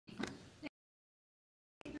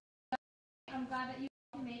I'm glad that you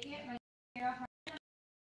can make it. My name is Sarah Hartman.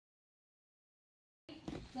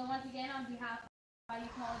 So once again, on behalf of FIU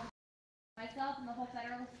Federalist, myself and the whole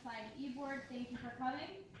Federalist Society e-board, thank you for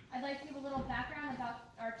coming. I'd like to give a little background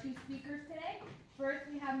about our two speakers today. First,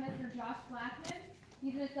 we have Mr. Josh Blackman.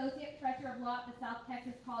 He's an associate professor of law at the South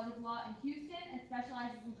Texas College of Law in Houston and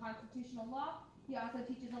specializes in constitutional law. He also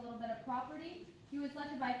teaches a little bit of property. He was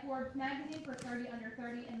selected by Forbes magazine for 30 under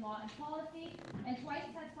 30 in law and policy, and twice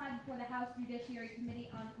testified before the House Judiciary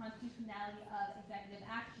Committee on the constitutionality of executive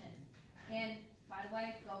action. And by the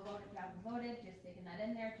way, go vote if you haven't voted, just sticking that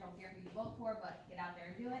in there. Don't care who you vote for, but get out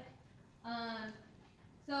there and do it.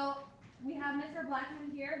 So we have Mr.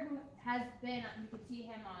 Blackman here, who has been, you can see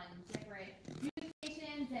him on different news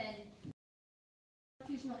stations and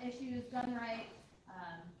constitutional issues, gun rights,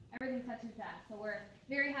 everything such as that. So we're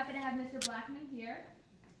very happy to have Mr. Blackman here.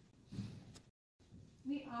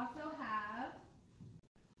 We also have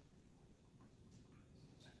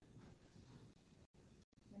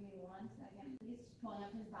give me 1 second, please. Just pulling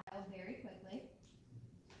up his bio very quickly.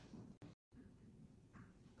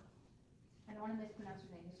 I don't want to mispronounce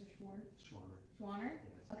your name, Mr. Schwarner. Schwarner?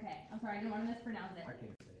 Yes. Okay, I'm sorry, I didn't want to mispronounce it. I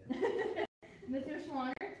can't say it. Mr.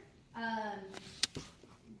 Schwarner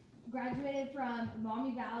graduated from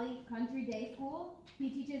Maumee Valley Country Day School. He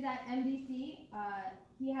teaches at MDC.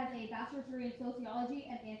 He has a bachelor's degree in sociology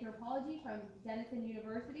and anthropology from Denison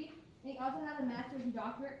University. And he also has a master's and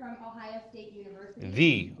doctorate from Ohio State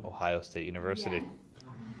University. The Ohio State University. Yes.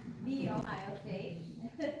 The Ohio State.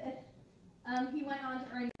 He went on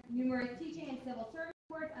to earn numerous teaching and civil service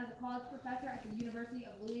awards as a college professor at the University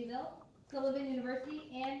of Louisville, Sullivan University,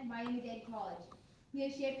 and Miami-Dade College. He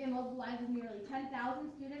has shaped and mobilized nearly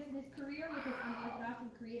 10,000 students in his career with his unorthodox and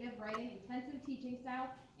creative writing, intensive teaching style,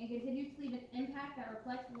 and continues to leave an impact that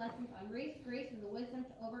reflects the lessons on race, grace, and the wisdom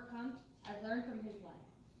to overcome as learned from his life.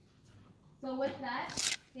 So with that,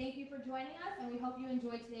 thank you for joining us, and we hope you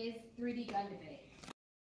enjoyed today's 3D gun debate.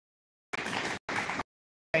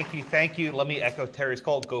 Thank you. Let me echo Terry's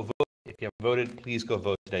call. Go vote. If you haven't voted, please go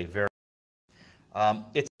vote today.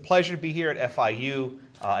 It's a pleasure to be here at FIU.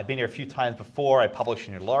 I've been here a few times before. I published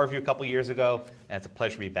in your law review a couple years ago, and it's a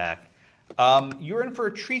pleasure to be back. You're in for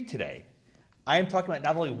a treat today. I am talking about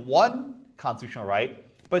not only one constitutional right,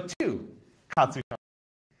 but two constitutional rights.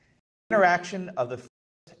 Interaction of the First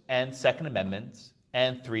and Second Amendments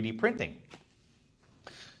and 3D printing.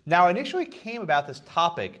 Now, I initially came about this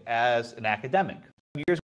topic as an academic.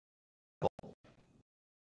 Years ago,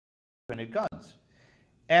 printed guns.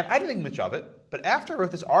 And I didn't think much of it, but after I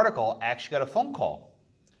wrote this article, I actually got a phone call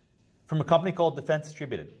from a company called Defense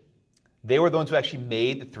Distributed. They were the ones who actually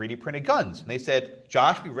made the 3D printed guns. And they said,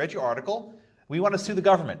 Josh, we read your article. We want to sue the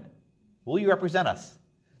government. Will you represent us?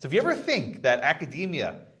 So if you ever think that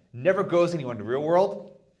academia never goes anywhere in the real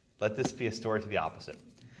world, let this be a story to the opposite.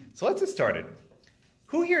 So let's get started.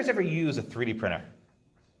 Who here has ever used a 3D printer?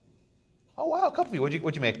 Oh, wow, a couple of you.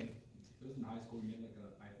 What'd you make? It was in high school. We made like an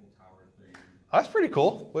Eiffel Tower thing. Oh, that's pretty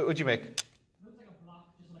cool. What'd you make? It looks like a block,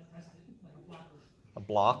 just like pressed it, like a block. A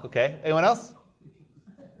block, okay. Anyone else?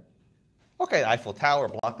 Okay, Eiffel Tower,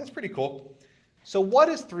 block. That's pretty cool. So what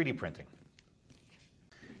is 3D printing?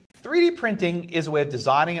 3D printing is a way of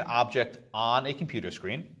designing an object on a computer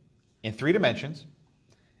screen in 3 dimensions,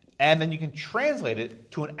 and then you can translate it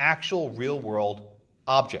to an actual real-world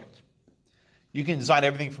object. You can design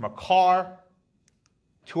everything from a car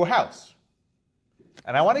to a house.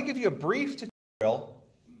 And I want to give you a brief tutorial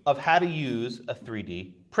of how to use a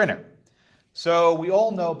 3D printer. So we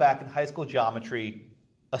all know back in high school geometry,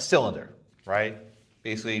 a cylinder, right?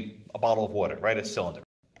 Basically a bottle of water, right? A cylinder.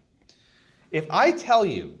 If I tell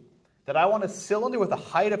you that I want a cylinder with a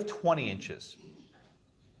height of 20 inches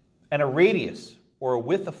and a radius or a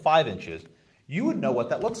width of 5 inches, you would know what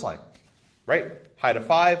that looks like, right? Height of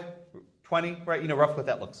 5, 20, right? You know roughly what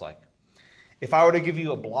that looks like. If I were to give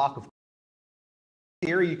you a block of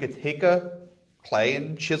theory, you could take a clay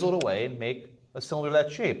and chisel it away and make a cylinder of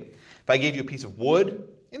that shape. If I gave you a piece of wood,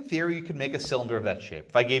 in theory, you could make a cylinder of that shape.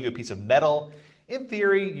 If I gave you a piece of metal, in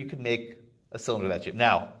theory, you could make a cylinder of that shape.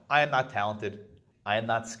 Now, I am not talented. I am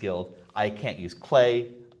not skilled. I can't use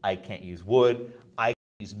clay. I can't use wood. I can't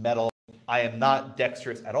use metal. I am not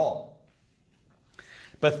dexterous at all.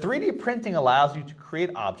 But 3D printing allows you to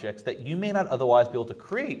create objects that you may not otherwise be able to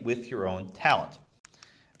create with your own talent.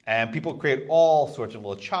 And people create all sorts of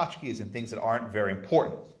little tchotchkes and things that aren't very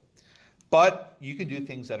important. But you can do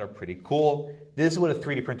things that are pretty cool. This is what a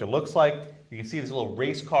 3D printer looks like. You can see this little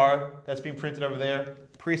race car that's being printed over there.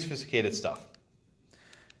 Pretty sophisticated stuff.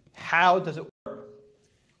 How does it work?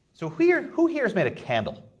 So who here has made a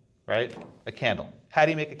candle, right? A candle. How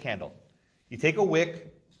do you make a candle? You take a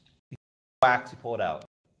wick, wax, you pull it out.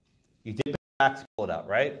 You dip it in wax, you pull it out,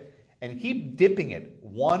 right? And you keep dipping it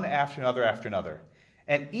one after another after another.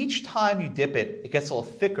 And each time you dip it, it gets a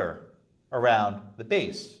little thicker around the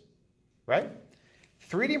base, right?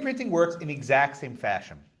 3D printing works in the exact same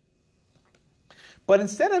fashion. But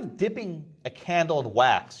instead of dipping a candle in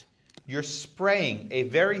wax, you're spraying a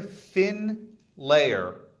very thin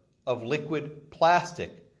layer of liquid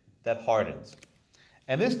plastic that hardens.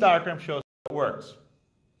 And this diagram shows how it works.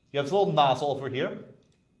 You have this little nozzle over here.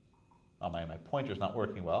 Oh, my pointer's not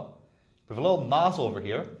working well. We have a little nozzle over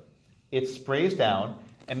here. It sprays down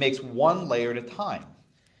and makes one layer at a time.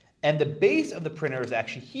 And the base of the printer is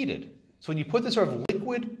actually heated. So when you put this sort of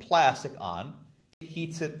liquid plastic on, it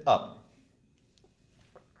heats it up.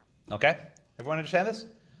 Okay? Everyone understand this?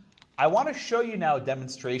 I want to show you now a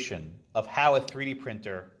demonstration of how a 3D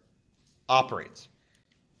printer operates.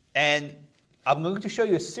 And I'm going to show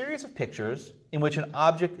you a series of pictures in which an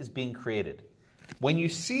object is being created. When you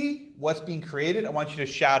see what's being created, I want you to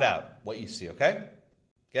shout out what you see, okay?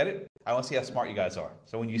 Get it? I want to see how smart you guys are.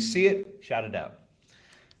 So when you see it, shout it out.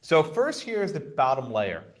 So first here is the bottom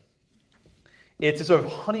layer. It's a sort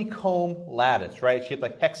of honeycomb lattice, right? Shaped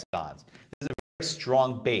like hexagons. This is a very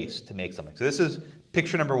strong base to make something. So this is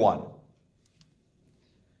picture number 1.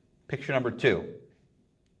 Picture number 2.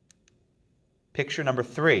 Picture number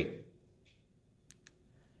 3.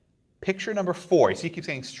 Picture number 4. You see it keeps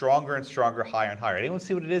getting stronger and stronger, higher and higher. Anyone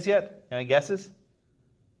see what it is yet? Any guesses?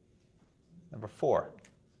 Number 4.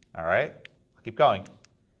 All right. I'll keep going.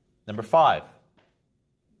 Number 5.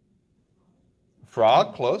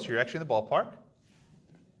 Frog, close. You're actually in the ballpark.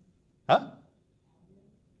 Huh?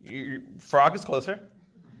 Frog is closer.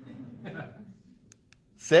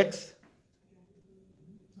 6.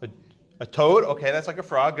 A toad. Okay, that's like a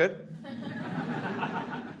frog. Good.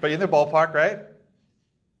 But you're in the ballpark, right?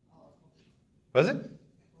 Was it?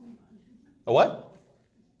 A what?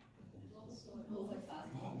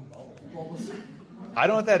 I don't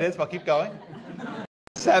know what that is, but I'll keep going.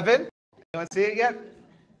 7. Anyone see it yet?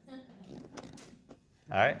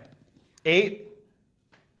 All right. 8.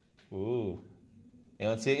 Ooh.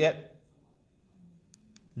 Anyone see it yet?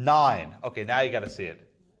 9. Okay, now you got to see it.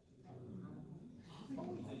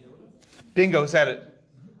 Bingo, who said it?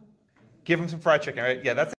 Give him some fried chicken, right?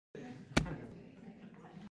 Yeah, that's it.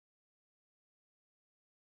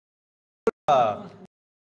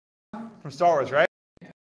 From Star Wars, right?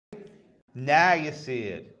 Now you see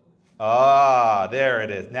it. Ah, there it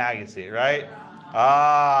is. Now you see it, right?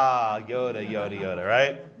 Ah, Yoda, Yoda, Yoda,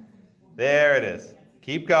 right? There it is.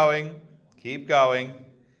 Keep going, keep going,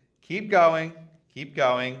 keep going, keep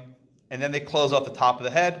going. And then they close off the top of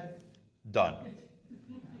the head. Done.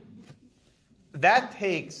 That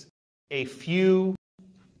takes a few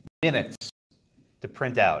minutes to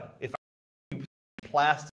print out. If I use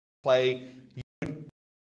plastic clay,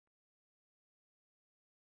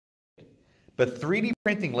 but 3D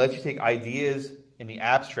printing lets you take ideas in the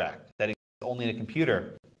abstract that exist only in a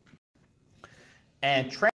computer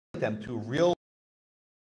and translate them to real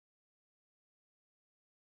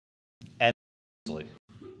and easily.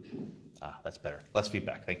 That's better. Less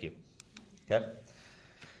feedback. Thank you. Okay.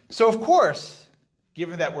 So of course,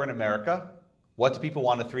 given that we're in America, what do people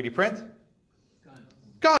want to 3D print?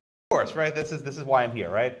 Guns, of course, right? This is why I'm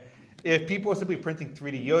here, right? If people were simply printing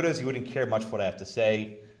 3D Yodas, you wouldn't care much what I have to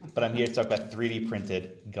say. But I'm here to talk about 3D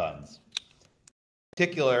printed guns. In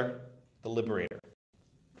particular, the Liberator.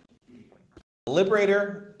 The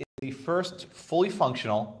Liberator is the first fully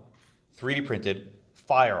functional 3D printed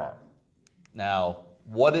firearm. Now,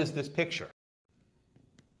 what is this picture?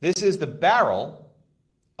 This is the barrel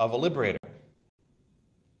of a Liberator.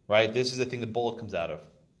 Right? This is the thing the bullet comes out of.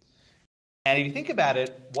 And if you think about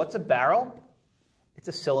it, what's a barrel? It's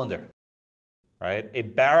a cylinder. Right? A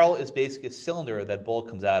barrel is basically a cylinder that bullet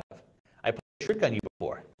comes out of. I played a trick on you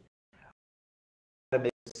before. How to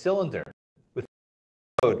make a cylinder with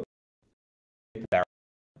code. I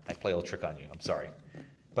play a little trick on you. I'm sorry.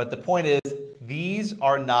 But the point is, these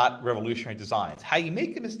are not revolutionary designs. How you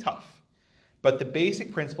make them is tough. But the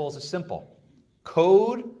basic principles are simple.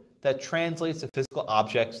 Code that translates to physical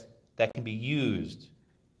objects that can be used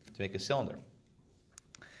to make a cylinder.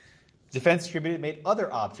 Defense Distributed made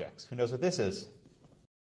other objects. Who knows what this is?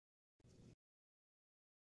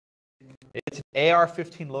 It's an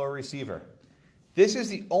AR-15 lower receiver. This is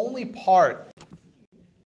the only part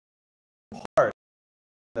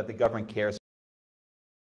that the government cares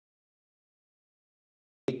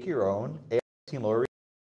about. Make your own AR-15 lower receiver.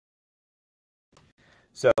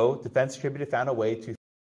 So Defense Distributed found a way to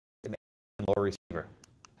make a lower receiver.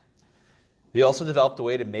 They also developed a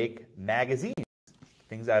way to make magazines,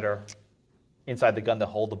 things that are inside the gun that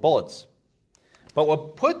hold the bullets. But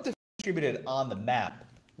what put the distributed on the map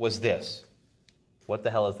was this. What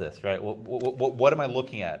the hell is this, right? What am I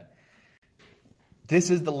looking at? This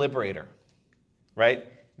is the liberator, right?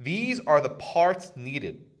 These are the parts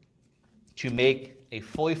needed to make a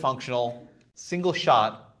fully functional,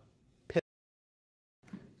 single-shot pistol.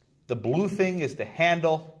 The blue thing is the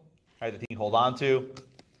handle, right, the thing you hold on to.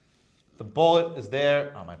 The bullet is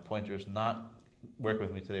there. Oh, my pointer is not working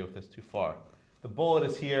with me today with this too far. The bullet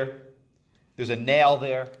is here. There's a nail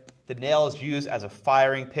there. The nail is used as a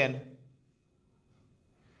firing pin.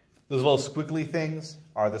 Those little squiggly things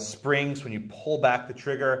are the springs. When you pull back the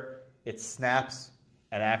trigger, it snaps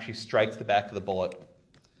and actually strikes the back of the bullet.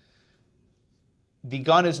 The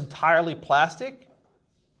gun is entirely plastic,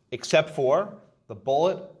 except for the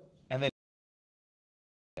bullet and then.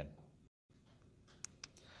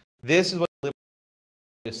 This is what the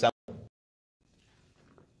is assembled.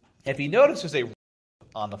 If you notice, there's a rope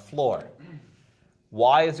on the floor.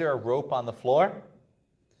 Why is there a rope on the floor?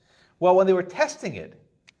 Well, when they were testing it,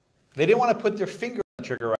 they didn't want to put their finger on the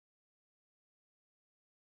trigger.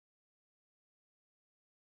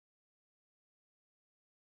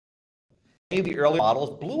 Many of the early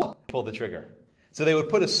models blew up to pull the trigger. So they would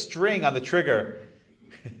put a string on the trigger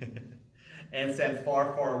and send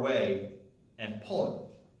far, far away and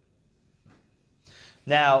pull it.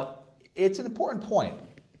 Now, it's an important point.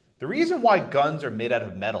 The reason why guns are made out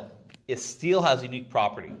of metal is steel has a unique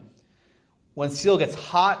property. When steel gets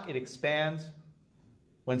hot, it expands.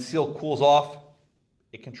 When steel cools off,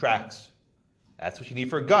 it contracts. That's what you need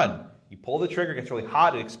for a gun. You pull the trigger, it gets really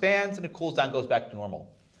hot, it expands, and it cools down, goes back to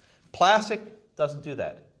normal. Plastic doesn't do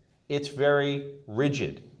that. It's very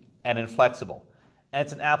rigid and inflexible. And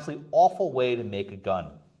it's an absolutely awful way to make a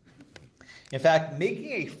gun. In fact,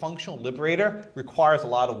 making a functional liberator requires a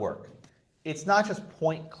lot of work. It's not just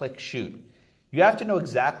point, click, shoot. You have to know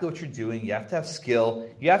exactly what you're doing. You have to have skill.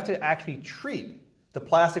 You have to actually treat the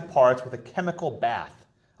plastic parts with a chemical bath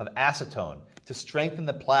of acetone to strengthen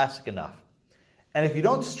the plastic enough. And if you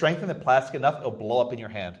don't strengthen the plastic enough, it'll blow up in your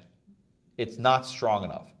hand. It's not strong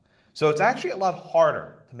enough. So it's actually a lot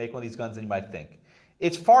harder to make one of these guns than you might think.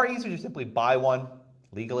 It's far easier to simply buy one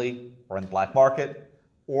legally or in the black market,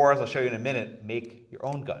 or, as I'll show you in a minute, make your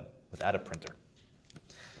own gun without a printer.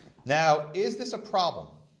 Now, is this a problem,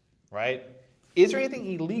 right? Is there anything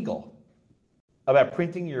illegal about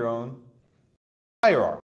printing your own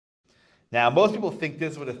firearm? Now, most people think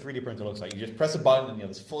this is what a 3D printer looks like. You just press a button and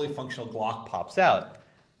this fully functional Glock pops out.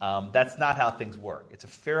 That's not how things work. It's a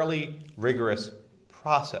fairly rigorous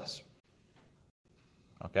process.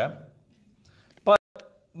 Okay? But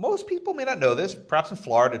most people may not know this, perhaps in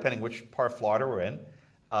Florida, depending which part of Florida we're in,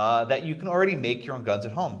 that you can already make your own guns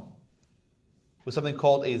at home with something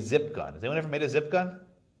called a zip gun. Has anyone ever made a zip gun?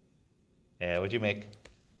 Yeah, what'd you make?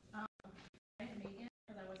 I didn't make it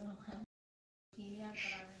because I wasn't allowed to yet,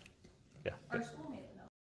 Yeah. our school made it though.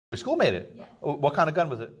 Your school made it? Yeah. What kind of gun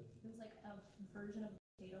was it? It was like a version of the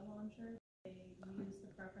potato launcher. They used the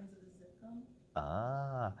preference of the zip gun,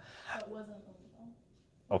 Ah, so it wasn't illegal.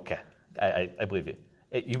 okay. I believe you.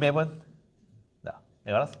 You made one? No.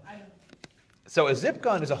 Anyone else? I don't know. So a zip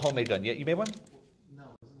gun is a homemade gun. Yeah, you made one? No,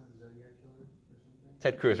 wasn't that Zodiac Killer or something?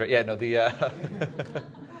 Ted Cruz, right? Yeah, no,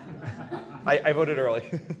 I voted early.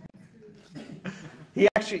 He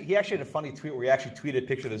actually had a funny tweet where he actually tweeted a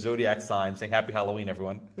picture of the Zodiac sign saying "Happy Halloween,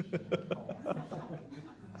 everyone."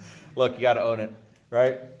 Look, you got to own it,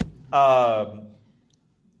 right? But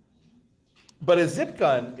a zip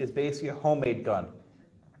gun is basically a homemade gun,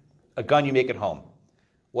 a gun you make at home.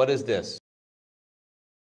 What is this?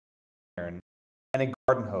 And a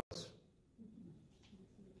garden hose.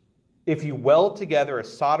 If you weld together a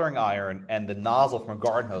soldering iron and the nozzle from a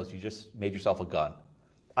garden hose, you just made yourself a gun.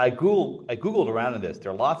 I Googled around in this.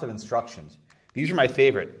 There are lots of instructions. These are my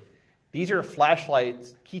favorite. These are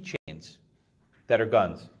flashlights, keychains that are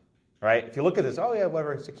guns, right? If you look at this, oh yeah,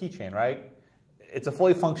 whatever, it's a keychain, right? It's a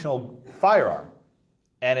fully functional firearm,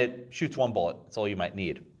 and it shoots one bullet. That's all you might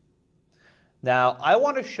need. Now, I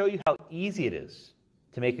want to show you how easy it is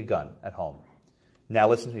to make a gun at home. Now,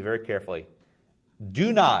 listen to me very carefully.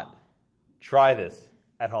 Do not try this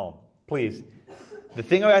at home, please. The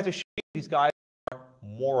thing I have to show you, these guys are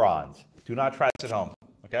morons. Do not try this at home,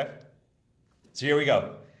 okay? So here we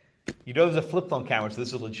go. You know there's a flip phone camera, so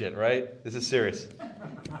this is legit, right? This is serious.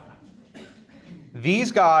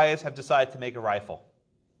 These guys have decided to make a rifle.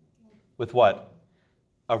 With what?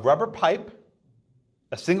 A rubber pipe,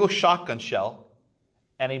 a single shotgun shell,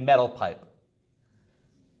 and a metal pipe.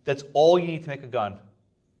 That's all you need to make a gun.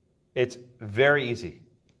 It's very easy.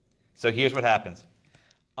 So here's what happens.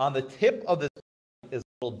 On the tip of this is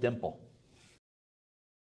a little dimple.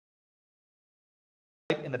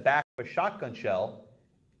 in the back of a shotgun shell,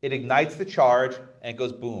 it ignites the charge and it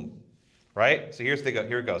goes boom, right? So here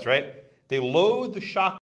it goes, right? They load the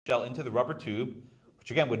shotgun shell into the rubber tube, which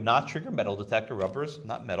again would not trigger metal detector. Rubber is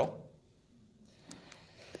not metal.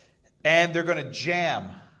 And they're going to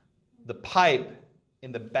jam the pipe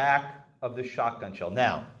in the back of the shotgun shell.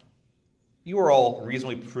 Now, you are all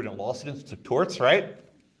reasonably prudent law students to torts, right?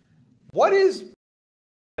 What is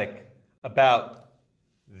about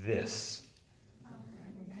this?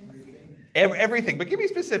 Everything, but give me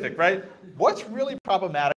specific, right? What's really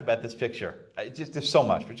problematic about this picture? There's so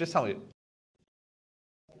much, but just tell me.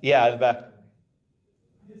 Yeah, in the back.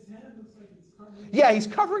 His hand looks like it's covering. Yeah, he's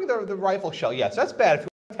covering the rifle shell. Yes, that's bad. If you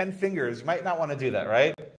have 10 fingers, you might not want to do that,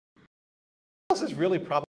 right? What else is really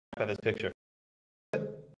problematic about this picture?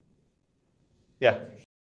 Yeah.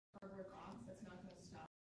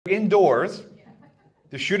 Indoors,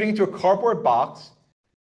 they're shooting into a cardboard box.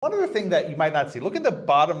 One other thing that you might not see, look at the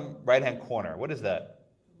bottom right-hand corner. What is that?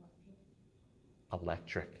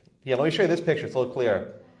 Electric. Yeah, let me show you this picture. It's a little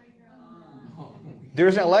clearer.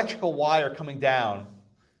 There's an electrical wire coming down,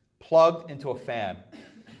 plugged into a fan.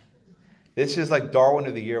 This is like Darwin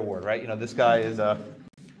of the Year award, right? You know, this guy is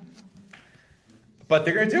but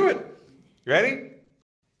they're going to do it. You ready?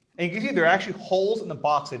 And you can see there are actually holes in the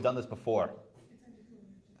box. They've done this before.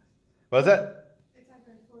 What is that?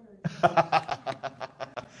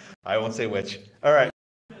 I won't say which. All right.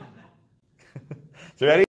 So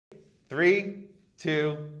ready? 3,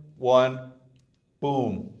 2, 1,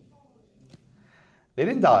 boom. They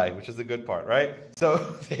didn't die, which is the good part, right? So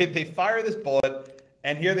they fire this bullet,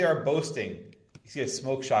 and here they are boasting. You see a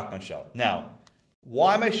smoke shotgun shell. Now,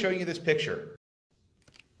 why am I showing you this picture?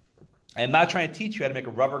 I'm not trying to teach you how to make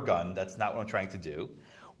a rubber gun. That's not what I'm trying to do.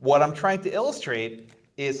 What I'm trying to illustrate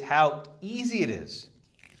is how easy it is,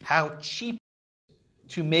 how cheap it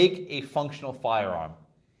is to make a functional firearm.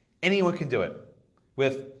 Anyone can do it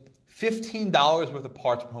with $15 worth of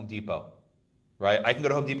parts from Home Depot, right? I can go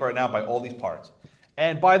to Home Depot right now and buy all these parts.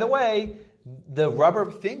 And by the way, the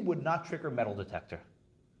rubber thing would not trigger metal detector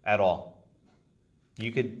at all.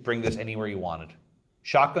 You could bring this anywhere you wanted.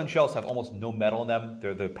 Shotgun shells have almost no metal in them.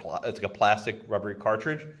 It's like a plastic rubbery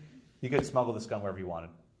cartridge. You could smuggle this gun wherever you wanted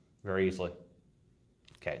very easily.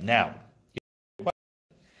 Okay, now,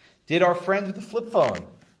 did our friends with the flip phone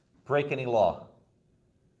break any law?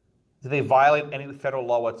 Did they violate any federal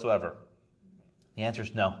law whatsoever? The answer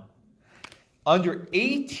is no. Under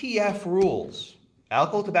ATF rules,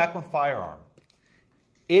 alcohol, tobacco, and firearm,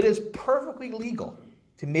 it is perfectly legal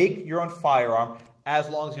to make your own firearm as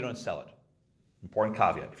long as you don't sell it. Important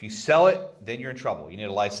caveat. If you sell it, then you're in trouble. You need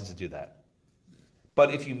a license to do that.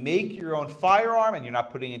 But if you make your own firearm and you're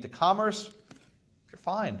not putting it into commerce, you're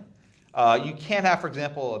fine. You can't have, for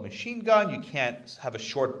example, a machine gun. You can't have a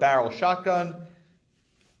short barrel shotgun.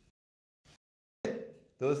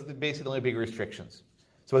 Those are basically the only big restrictions.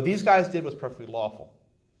 So what these guys did was perfectly lawful.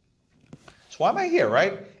 So why am I here,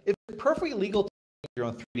 right? If it's perfectly legal to make your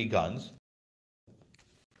own 3D guns,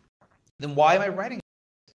 then why am I writing?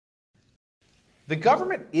 The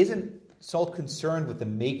government isn't so concerned with the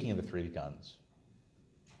making of the 3D guns.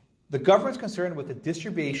 The government's concerned with the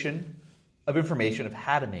distribution of information of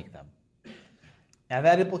how to make them. And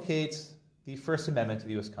that implicates the First Amendment to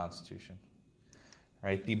the U.S. Constitution.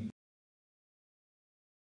 Right? The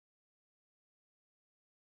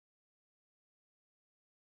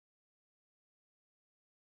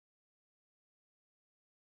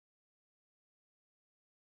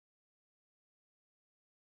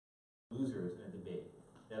losers in a debate.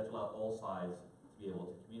 They have to allow all sides to be able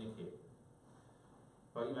to communicate.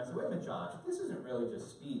 But you might say, wait a minute, Josh, this isn't really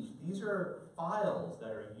just speech. These are files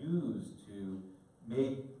that are used to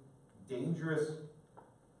make dangerous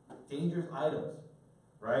items,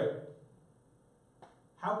 right?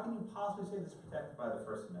 How can you possibly say this is protected by the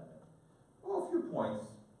First Amendment? Well, a few points.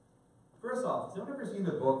 First off, has anyone ever seen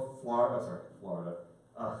the book Florida,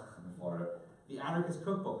 The Anarchist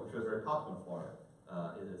Cookbook, which was very popular in Florida?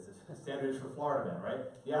 It's a standard issue for Florida Man,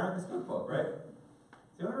 right? The Anarchist Cookbook, right?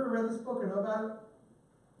 Has anyone ever read this book or know about it?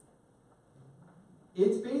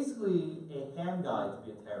 It's basically a hand guide to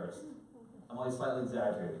be a terrorist. I'm only slightly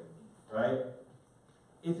exaggerating, right?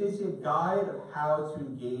 It's basically a guide of how to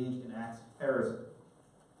engage in acts of terrorism.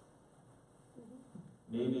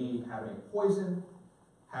 Maybe how to make poison,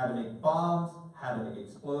 how to make bombs, how to make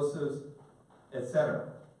explosives, etc.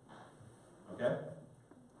 Okay?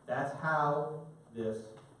 That's how this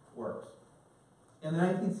works. In the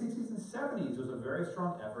 1960s and 70s, there was a very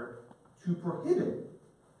strong effort to prohibit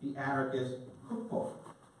the anarchist cookbook.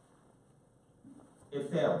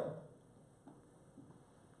 It failed.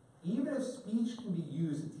 Even if speech can be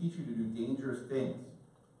used to teach you to do dangerous things,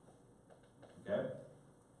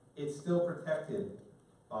 it's still protected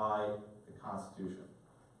by the Constitution.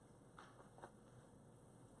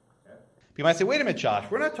 Okay? You might say, wait a minute, Josh,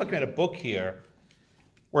 we're not talking about a book here.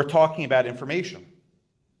 We're talking about information.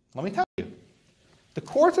 Let me tell you. The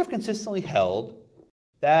courts have consistently held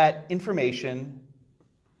that information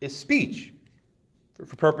is speech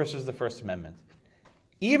for purposes of the First Amendment.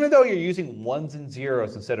 Even though you're using ones and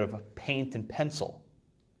zeros instead of paint and pencil,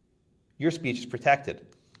 your speech is protected.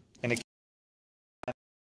 And the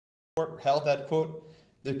court held that, quote,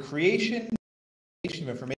 the creation of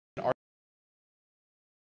information are.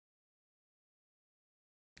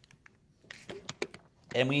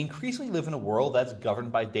 And we increasingly live in a world that's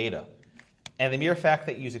governed by data. And the mere fact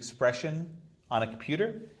that you use expression on a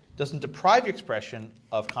computer doesn't deprive your expression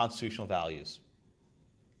of constitutional values.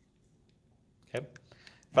 Okay?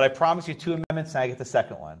 But I promise you 2 amendments, and I get the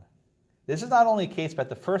second one. This is not only a case about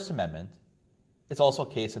the First Amendment, it's also a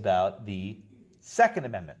case about the Second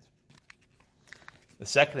Amendment. The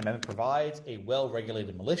Second Amendment provides a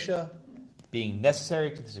well-regulated militia being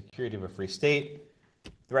necessary to the security of a free state.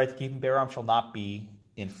 The right to keep and bear arms shall not be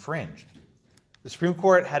infringed. The Supreme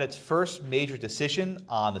Court had its first major decision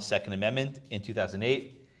on the Second Amendment in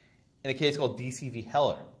 2008 in a case called D.C. v.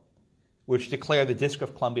 Heller, which declared the District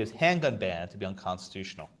of Columbia's handgun ban to be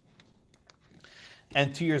unconstitutional.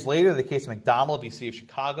 And 2 years later, the case of McDonald v. City of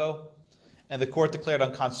Chicago, and the court declared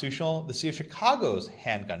unconstitutional the City of Chicago's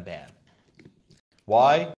handgun ban.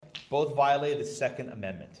 Why? Both violated the Second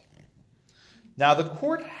Amendment. Now, the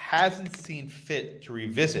court hasn't seen fit to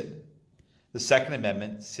revisit the Second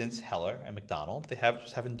Amendment since Heller and McDonald. They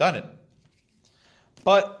just haven't done it.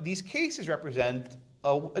 But these cases represent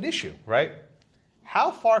an issue, right? How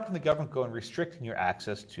far can the government go in restricting your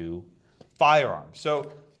access to firearms?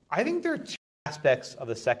 So I think there are 2 aspects of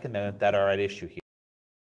the Second Amendment that are at issue here.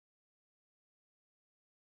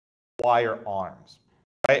 Firearms,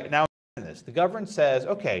 right? Now, in this, the government says,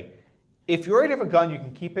 okay, if you already have a gun, you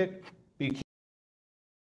can keep it, but you can't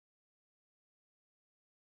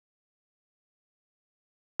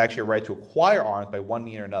actually a right to acquire arms by one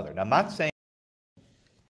means or another. Now, I'm not saying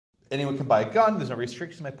anyone can buy a gun. There's no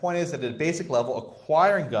restrictions. My point is that at a basic level,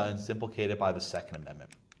 acquiring guns is implicated by the Second Amendment.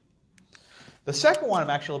 The second one I'm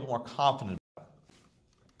actually a little bit more confident about.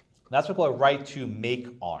 And that's what we call a right to make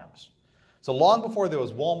arms. So long before there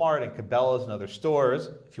was Walmart and Cabela's and other stores,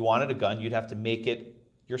 if you wanted a gun, you'd have to make it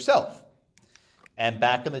yourself. And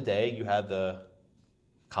back in the day, you had the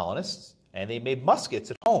colonists, and they made muskets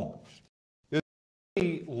at home. There's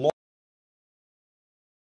a long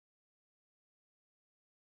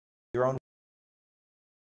your own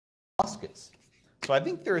muskets. So I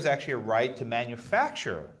think there is actually a right to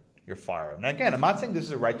manufacture your firearm. Now again, I'm not saying this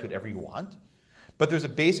is a right to whatever you want, but there's a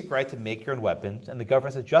basic right to make your own weapons, and the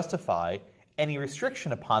government has to justify any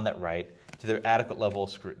restriction upon that right to their adequate level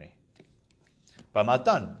of scrutiny. But I'm not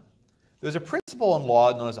done. There's a principle in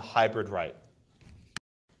law known as a hybrid right,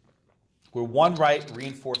 where one right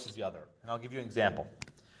reinforces the other. And I'll give you an example.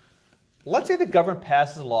 Let's say the government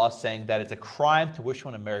passes a law saying that it's a crime to wish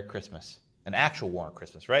one a Merry Christmas, an actual war on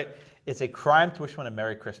Christmas, right? It's a crime to wish one a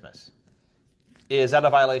Merry Christmas. Is that a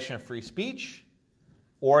violation of free speech?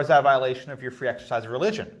 Or is that a violation of your free exercise of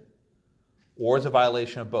religion? Or is it a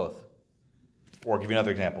violation of both? Or I'll give you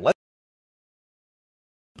another example. Let's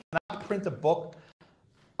not print a book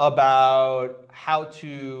about how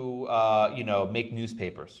to, make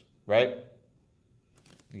newspapers, right?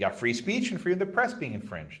 You got free speech and freedom of the press being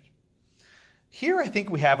infringed. Here, I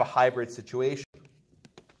think we have a hybrid situation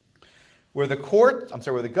where the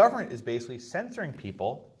government is basically censoring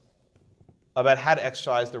people about how to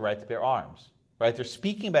exercise the right to bear arms. Right? They're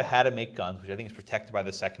speaking about how to make guns, which I think is protected by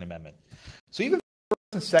the Second Amendment. So even the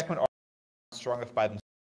First and Second Amendment are strong enough by themselves.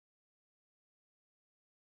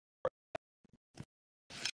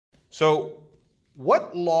 So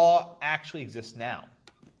what law actually exists now?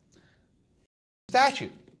 A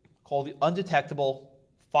statute called the Undetectable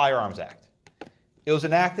Firearms Act. It was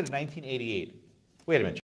enacted in 1988. Wait a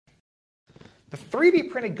minute. The 3D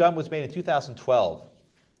printed gun was made in 2012.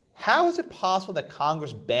 How is it possible that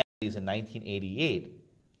Congress banned these in 1988?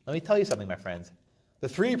 Let me tell you something, my friends. The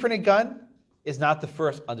 3D printed gun is not the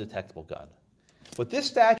first undetectable gun. What this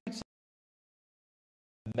statute says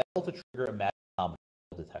is metal to trigger a metal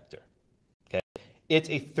detector. Okay? It's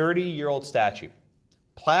a 30-year-old statute.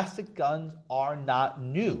 Plastic guns are not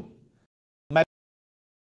new.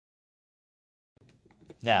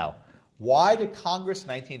 Now, why did Congress in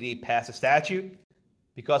 1988 pass a statute?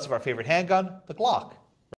 Because of our favorite handgun, the Glock.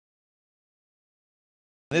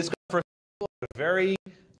 This gun a very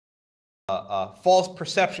false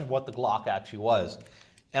perception of what the Glock actually was.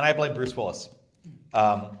 And I blame Bruce Willis.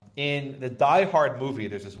 In the Die Hard movie,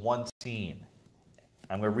 there's this one scene.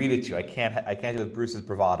 I'm going to read it to you. I can't do it with Bruce's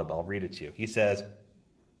bravado, but I'll read it to you. He says,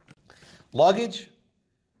 "Luggage,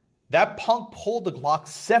 that punk pulled the Glock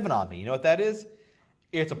 7 on me. You know what that is?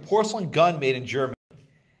 It's a porcelain gun made in Germany.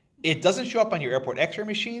 It doesn't show up on your airport X-ray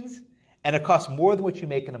machines, and it costs more than what you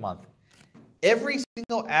make in a month. Every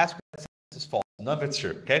single aspect of this is false. None of it's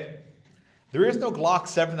true, okay? There is no Glock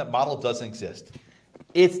 7. That model doesn't exist.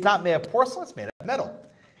 It's not made of porcelain. It's made of metal.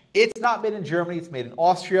 It's not made in Germany. It's made in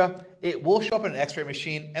Austria. It will show up in an X-ray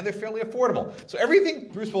machine, and they're fairly affordable. So everything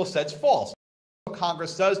Bruce Willis said is false. What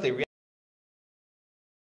Congress does, they react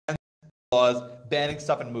to laws banning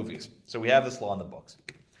stuff in movies. So we have this law in the books.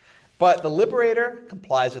 But the Liberator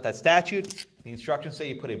complies with that statute. The instructions say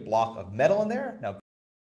you put a block of metal in there. Now, a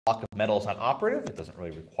block of metal is not operative. It doesn't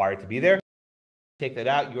really require it to be there. Take that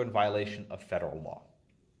out, you're in violation of federal law.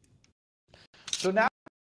 So now,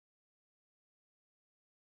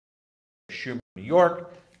 Schumer, New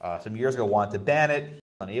York, some years ago wanted to ban it. He was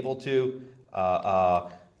unable to.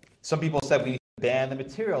 Some people said we need to ban the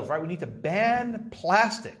materials, right? We need to ban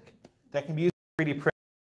plastic that can be used in 3D print.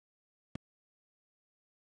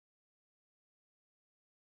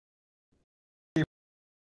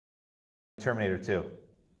 Terminator 2.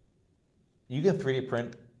 You can 3D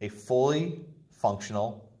print a fully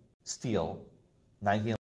functional steel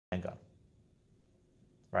 1911 handgun,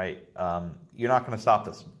 right? You're not going to stop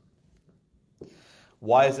this.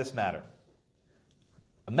 Why does this matter?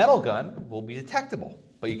 A metal gun will be detectable,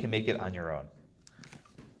 but you can make it on your own.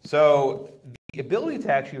 So the ability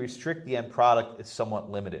to actually restrict the end product is somewhat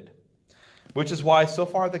limited, which is why so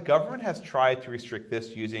far the government has tried to restrict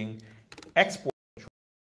this using export control.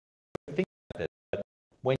 Think about this.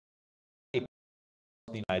 When you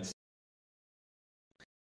the United States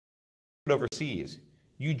overseas,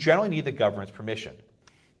 you generally need the government's permission,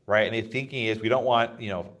 right? And the thinking is we don't want,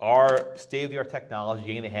 our state-of-the-art technology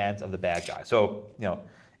getting in the hands of the bad guy. So,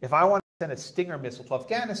 if I want to send a Stinger missile to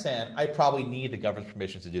Afghanistan, I probably need the government's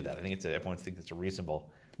permission to do that. I think everyone thinks it's a reasonable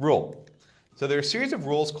rule. So there are a series of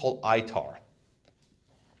rules called ITAR,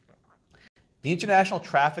 the International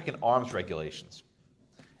Traffic in Arms Regulations.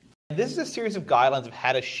 And this is a series of guidelines of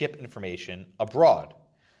how to ship information abroad.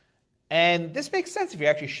 And this makes sense if you're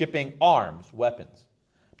actually shipping arms, weapons.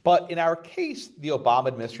 But in our case, the Obama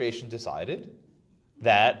administration decided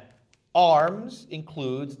that arms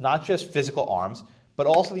includes not just physical arms, but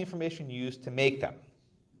also the information used to make them.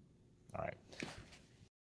 All right.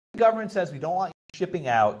 The government says we don't want you shipping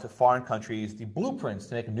out to foreign countries the blueprints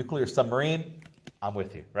to make a nuclear submarine. I'm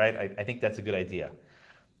with you, right? I think that's a good idea.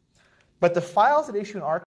 But the files that issue in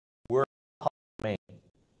our country were public domain.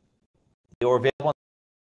 They were available.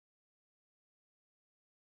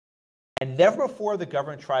 And never before the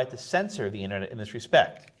government tried to censor the internet in this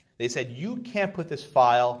respect. They said, you can't put this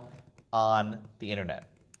file on the internet.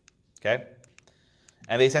 Okay?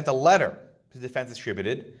 And they sent a letter to Defense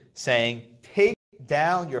Distributed saying, take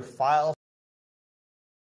down your files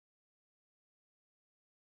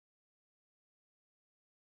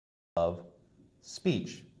of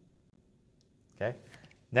speech. Okay?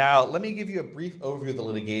 Now, let me give you a brief overview of the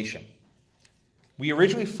litigation. We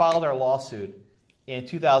originally filed our lawsuit in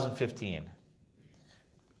 2015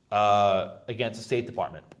 against the State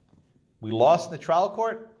Department. We lost in the trial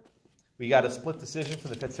court. We got a split decision from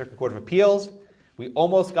the Fifth Circuit Court of Appeals. We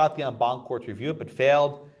almost got the en banc court to review it, but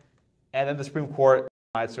failed. And then the Supreme Court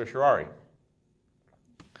denied certiorari.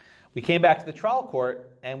 We came back to the trial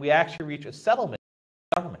court, and we actually reached a settlement with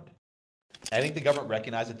the government. I think the government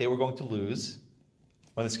recognized that they were going to lose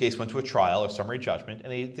when this case went to a trial or summary judgment,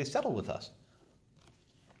 and they settled with us.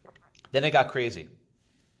 Then it got crazy.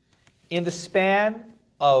 In the span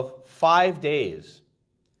of 5 days,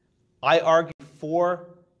 I argued 4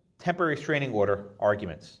 temporary restraining order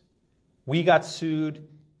arguments. We got sued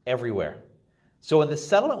everywhere. So when the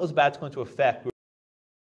settlement was about to go into effect,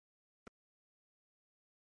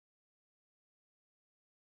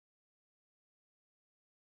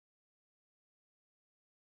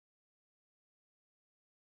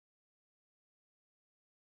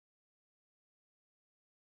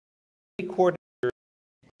 court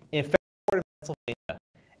in federal court in Pennsylvania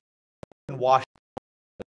and Washington,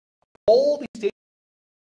 all these states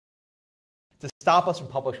to stop us from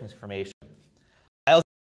publishing this information. I also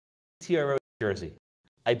beat TRO in New Jersey.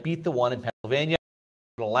 I beat the one in Pennsylvania.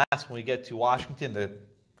 The last, when we get to Washington, the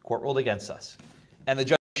court ruled against us. And the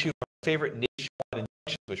judge issued our favorite nationwide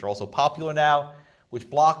injunctions, which are also popular now, which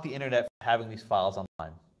blocked the internet from having these files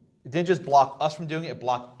online. It didn't just block us from doing it, it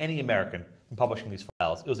blocked any American from publishing these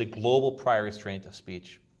files. It was a global prior restraint of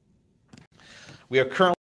speech. We are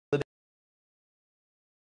currently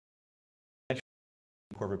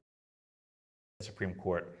Court of the Supreme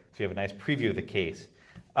Court, so we have a nice preview of the case.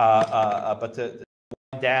 But to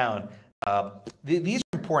wind down, these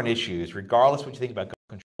are important issues, regardless of what you think about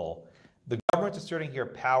gun control. The government's asserting here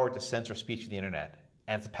power to censor speech on the internet,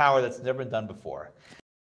 and it's a power that's never been done before.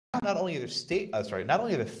 Not only are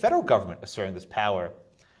the federal government asserting this power,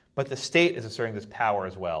 but the state is asserting this power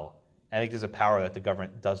as well. I think there's a power that the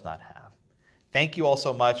government does not have. Thank you all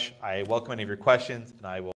so much. I welcome any of your questions, and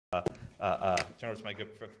I will turn over to my good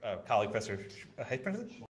colleague, Professor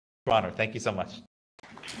Schwanner. Thank you so much.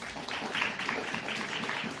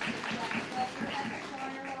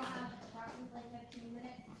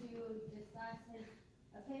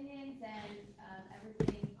 Opinions and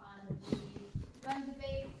everything on the gun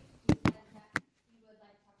debate. He said that he would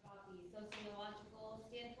like to talk about the sociological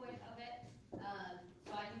standpoint of it.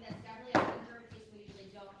 So I think that's definitely a conversation we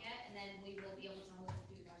usually don't get, and then we will be able to host a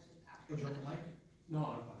few questions after. Would you like the mic? No,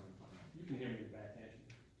 I'm fine, I'm fine. You can hear me back, can't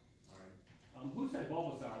you? All right. Who said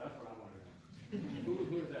Bulbasaur? That's what I want to know.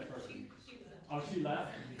 Who is that person? Oh, she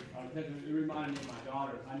left? Because it reminded me of my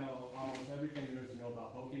daughter. I know almost everything there is to know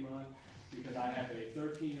about Pokemon, because I have a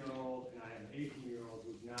 13-year-old and I have an 18-year-old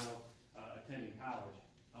who's now attending college.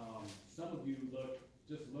 Some of you look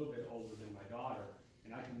just a little bit older than my daughter,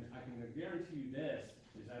 and I can guarantee you this,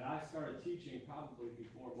 is that I started teaching probably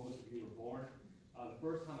before most of you were born. The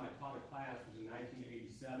first time I taught a class was in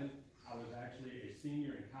 1987. I was actually a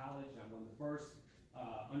senior in college. I won the first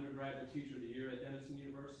undergraduate teacher of the year at Denison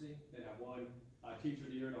University. Then I won teacher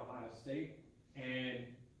of the year at Ohio State. And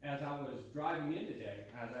as I was driving in today,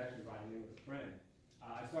 I was actually riding in with a friend,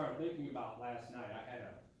 I started thinking about last night. I had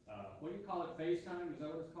what do you call it, FaceTime? Is that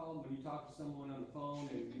what it's called? When you talk to someone on the phone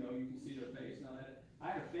and you can see their face and all that.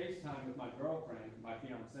 I had a FaceTime with my girlfriend, my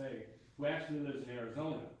fiance, who actually lives in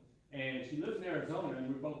Arizona. And she lives in Arizona, and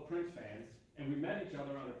we're both Prince fans, and we met each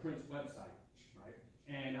other on a Prince website, right?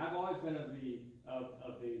 And I've always been of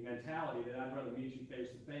the mentality that I'd rather meet you face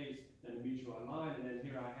to face than to meet you online. And then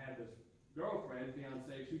here I have this girlfriend,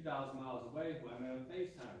 fiance, 2,000 miles away, who I met on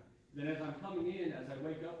FaceTime. Then as I'm coming in, as I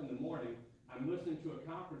wake up in the morning, I'm listening to a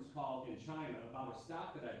conference call in China about a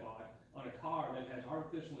stock that I bought on a car that has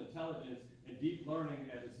artificial intelligence and deep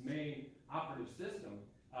learning as its main operative system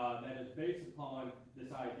that is based upon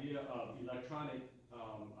this idea of an electronic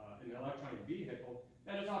vehicle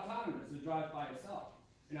that is autonomous, it drives by itself.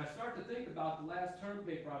 And I start to think about the last term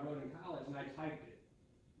paper I wrote in college, and I typed it,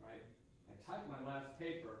 right? I typed my last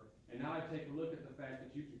paper, and now I take a look at the fact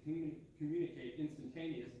that you can communicate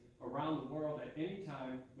instantaneous around the world at any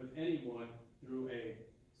time with anyone through a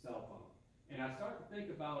cell phone. And I start to think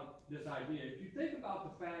about this idea. If you think about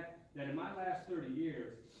the fact that in my last 30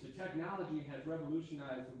 years, the technology has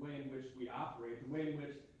revolutionized the way in which we operate, the way in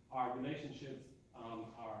which our relationships are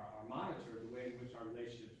monitored, the way in which our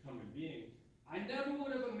relationships come into being, I never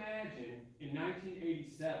would have imagined in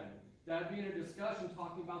 1987 that I'd be in a discussion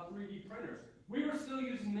talking about 3D printers. We were still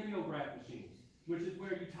using mimeograph machines, which is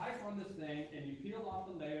where you type on this thing and you peel off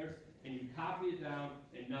the layers and you copy it down,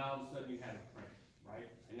 and now all of a sudden you have a print, right?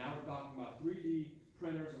 And now we're talking about 3D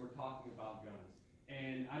printers and we're talking about guns.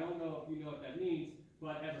 And I don't know if you know what that means,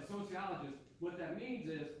 but as a sociologist, what that means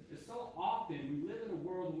is so often we live in a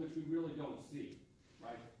world in which we really don't see,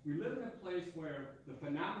 right? We live in a place where the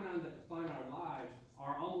phenomena that define our lives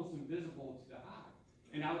are almost invisible to the eye.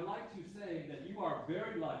 And I would like to say that you are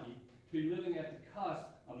very lucky to be living at the cusp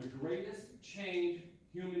of the greatest change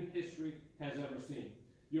human history has ever seen.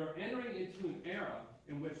 You're entering into an era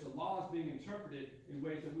in which the law is being interpreted in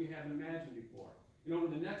ways that we haven't imagined before. And over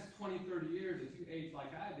the next 20, 30 years, if you age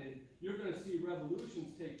like I did, you're going to see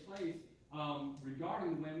revolutions take place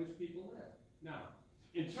regarding the way in which people live. Now,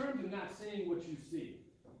 in terms of not seeing what you see,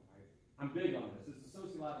 right, I'm big on this. It's a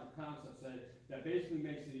sociological concept that basically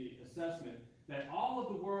makes the assessment that all of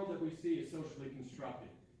the world that we see is socially constructed.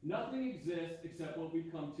 Nothing exists except what we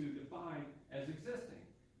come to define as existing.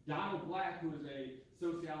 Donald Black, who is a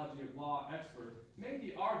sociology of law expert, made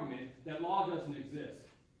the argument that law doesn't exist.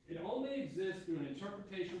 It only exists through an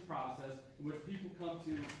interpretation process in which people come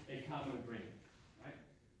to a common agreement, right?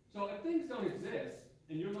 So if things don't exist,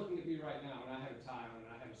 and you're looking at me right now, and I have a tie on,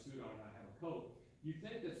 and I have a suit on, and I have a coat, you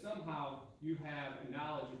think that somehow you have a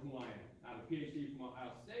knowledge of who I am. I have a PhD from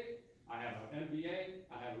Ohio State, I have an MBA,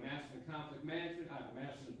 I have a Master's in Conflict Management, I have a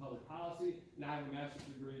Master's in Public Policy, and I have a Master's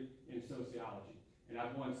degree in Sociology. And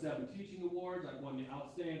I've won 7 teaching awards. I've won the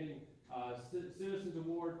Outstanding Citizens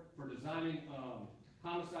Award for designing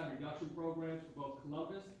homicide reduction programs for both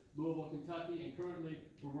Columbus, Louisville, Kentucky, and currently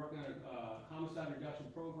we're working on a homicide reduction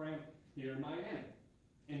program here in Miami.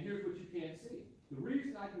 And here's what you can't see. The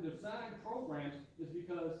reason I can design programs is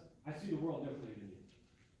because I see the world differently than you.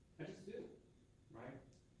 I just do, right?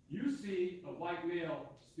 you see a white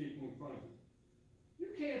male speaking in front of you. You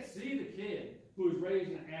can't see the kid who was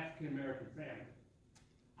raised in an African-American family.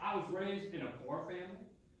 I was raised in a poor family.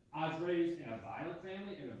 I was raised in a violent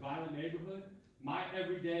family, in a violent neighborhood. My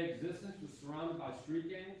everyday existence was surrounded by street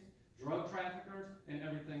gangs, drug traffickers, and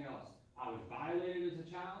everything else. I was violated as a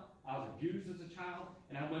child. I was abused as a child.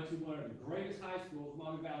 And I went to one of the greatest high schools,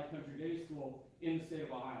 Maumee Valley Country Day School, in the state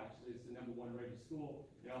of Ohio. Actually, it's the #1 rated school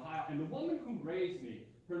in Ohio. And the woman who raised me,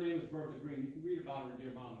 her name was Bertha Green. You can read about her in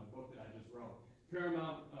Dear Mama, the book that I just wrote.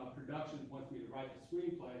 Paramount Productions wants me to write the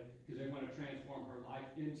screenplay because they want to transform her life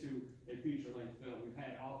into a feature-length film. We've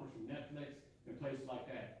had offers from Netflix and places like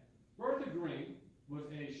that. Bertha Green was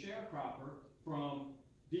a sharecropper from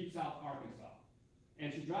Deep South Arkansas,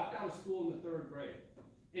 and she dropped out of school in the 3rd grade.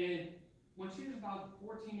 And when she was about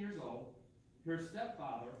 14 years old, her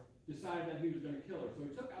stepfather decided that he was going to kill her. So he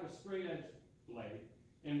took out a straight-edge blade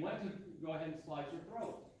and went to go ahead and slice her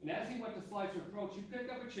throat. And as he went to slice her throat, she picked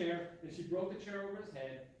up a chair, and she broke the chair over his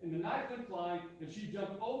head, and the knife went flying, and she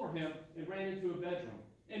jumped over him and ran into a bedroom.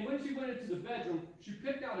 And when she went into the bedroom, she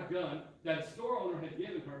picked out a gun that a store owner had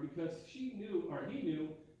given her because she knew, or he knew,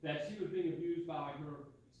 that she was being abused by her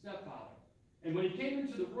stepfather. And when he came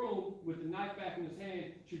into the room with the knife back in his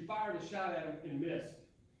hand, she fired a shot at him and missed.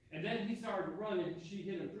 And then he started to run, and she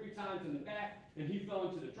hit him 3 times in the back, and he fell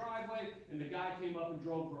into the driveway, and the guy came up and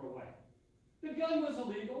drove her away. The gun was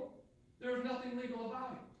illegal. There was nothing legal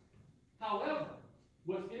about it. However,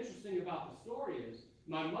 what's interesting about the story is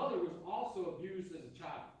my mother was also abused as a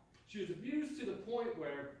child. She was abused to the point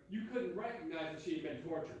where you couldn't recognize that she had been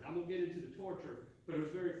tortured. I'm going to get into the torture, but it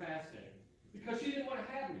was very fascinating because she didn't want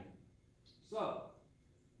to have me. So,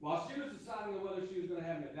 while she was deciding on whether she was going to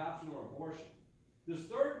have an adoption or abortion, this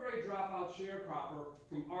 3rd grade dropout sharecropper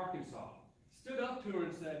from Arkansas stood up to her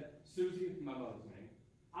and said, Susie, my mother's name,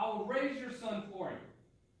 I will raise your son for you.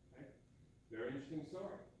 Okay? Very interesting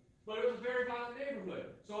story. But it was a very violent neighborhood.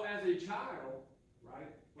 So as a child, right,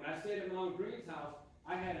 when I stayed at Mom Green's house,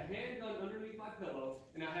 I had a handgun underneath my pillow,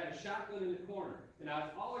 and I had a shotgun in the corner. And I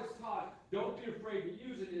was always taught, don't be afraid to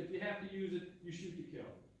use it. If you have to use it, you shoot to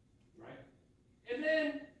kill. Right? And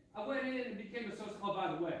then I went in and became a social. Oh,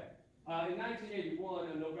 by the way, in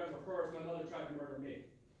 1981, on November 1st, my mother tried to murder me.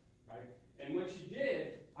 Right? And when she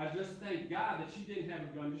did, I just thank God that she didn't have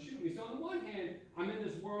a gun to shoot me. So on the one hand, I'm in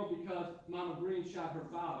this world because Mama Green shot her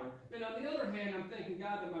father. And on the other hand, I'm thanking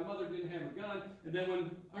God that my mother didn't have a gun. And then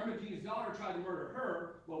when Irma Jean's daughter tried to murder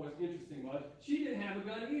her, what was interesting was she didn't have a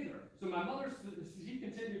gun either. So my mother, she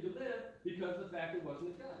continued to live because of the fact it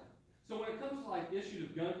wasn't a gun. So when it comes to like issues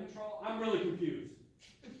of gun control, I'm really confused.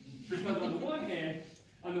 Because on the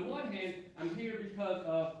one hand, I'm here because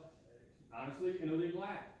of, honestly, an illegal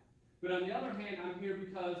act. But on the other hand, I'm here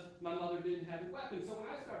because my mother didn't have a weapon. So when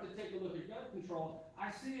I start to take a look at gun control, I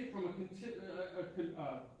see it from an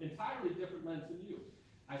entirely different lens than you.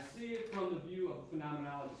 I see it from the view of a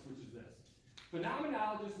phenomenologist, which is this.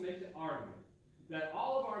 Phenomenologists make the argument that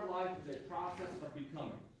all of our life is a process of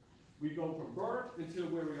becoming. We go from birth until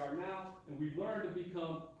where we are now, and we learn to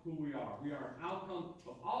become who we are. We are an outcome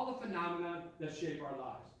of all the phenomena that shape our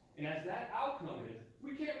lives. And as that outcome is,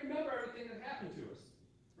 we can't remember everything that happened to us,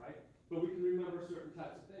 right? But we can remember certain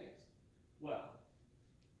types of things. Well,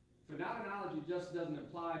 phenomenology just doesn't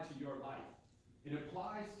apply to your life. It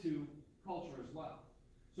applies to culture as well.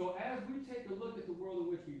 So as we take a look at the world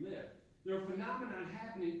in which we live, there are phenomena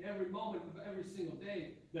happening every moment of every single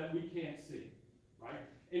day that we can't see, right?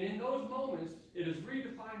 And in those moments, it is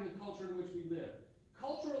redefining the culture in which we live.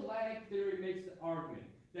 Cultural lag theory makes the argument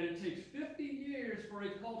that it takes 50 years for a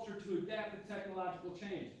culture to adapt to technological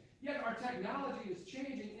change. Yet our technology is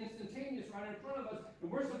changing instantaneous right in front of us, and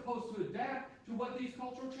we're supposed to adapt to what these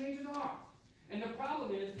cultural changes are. And the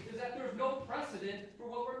problem is that there's no precedent for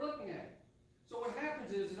what we're looking at. So what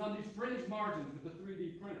happens is on these fringe margins with the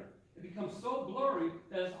 3D printer, it becomes so blurry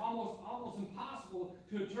that it's almost impossible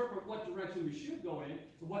to interpret what direction we should go in,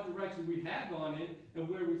 and what direction we have gone in, and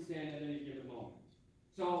where we stand at any given moment.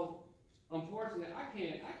 So, unfortunately, I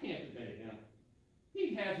can't debate him.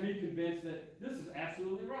 He has me convinced that this is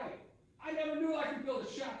absolutely right. I never knew I could build a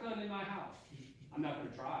shotgun in my house. I'm not going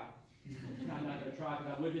to try. I'm not going to try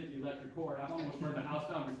because I would hit the electric cord. I've almost burned the house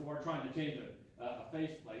down before trying to change a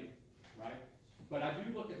faceplate, right? But I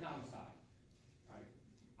do look at homicide, right?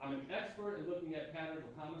 I'm an expert at looking at patterns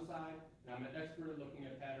of homicide, and I'm an expert at looking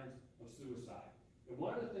at patterns of suicide. And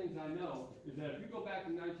one of the things I know is that if you go back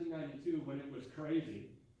to 1992 when it was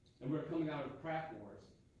crazy, and we were coming out of crack wars,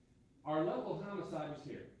 our level of homicide was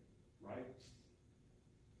here, right?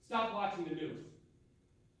 Stop watching the news,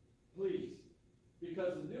 please,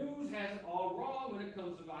 because the news has it all wrong when it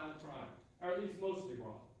comes to violent crime, or at least mostly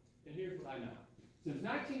wrong. And here's what I know. Since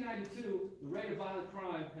 1992, the rate of violent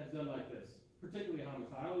crime has done like this, particularly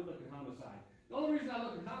homicide. I only look at homicide. The only reason I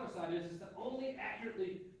look at homicide is it's the only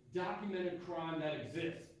accurately documented crime that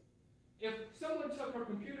exists. If someone took her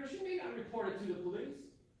computer, she may not report it to the police.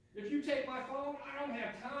 If you take my phone, I don't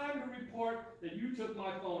have time to report that you took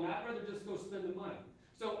my phone. I'd rather just go spend the money.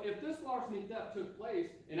 So if this larceny theft took place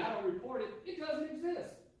and I don't report it, it doesn't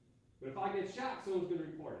exist. But if I get shot, someone's going to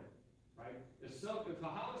report it, right? If a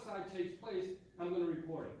homicide takes place, I'm going to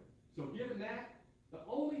report it. So given that, the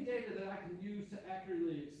only data that I can use to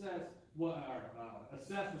accurately assess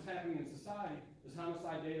what's happening in society is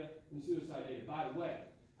homicide data and suicide data. By the way,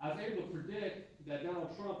 I was able to predict that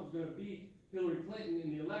Donald Trump was going to beat Hillary Clinton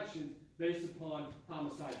in the election based upon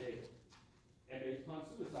homicide data and based upon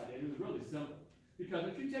suicide data. It was really simple. Because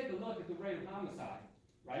if you take a look at the rate of homicide,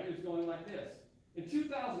 right, it's going like this. In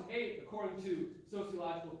 2008, according to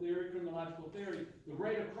sociological theory, criminological theory, the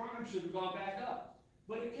rate of crime should have gone back up.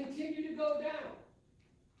 But it continued to go down.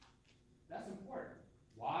 That's important.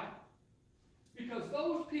 Why? Because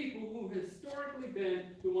those people who historically been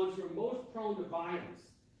the ones who are most prone to violence,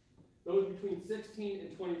 those between 16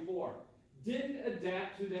 and 24, didn't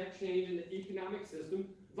adapt to that change in the economic system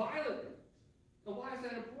violently. And why is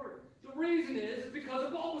that important? The reason is because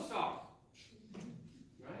of Bulbasaur,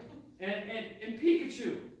 right? And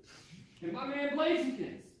Pikachu, and my man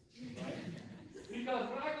Blazikins, right? Because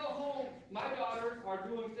when I go home, my daughters are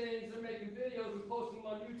doing things, they're making videos and posting them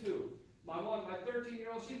on YouTube. My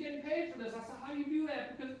 13-year-old, she's getting paid for this. I said, how do you do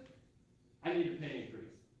that? Because I need a pay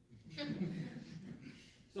increase.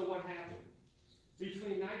 So what happened?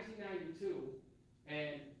 Between 1992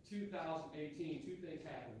 and 2018, two things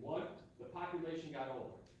happened. One, the population got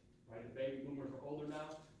older, right? The baby boomers are older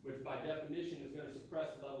now, which by definition is going to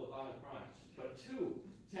suppress the level of violent crime. But two,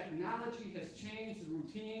 technology has changed the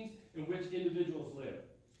routines in which individuals live.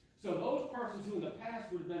 So those persons who in the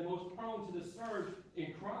past would have been most prone to the surge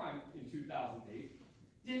in crime in 2008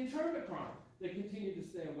 didn't turn to crime. They continued to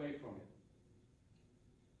stay away from it.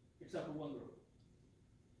 Except for one group.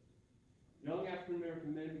 Young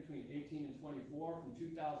African-American men between 18 and 24 from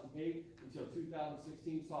 2008 until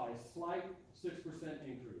 2016 saw a slight 6%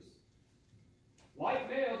 increase. White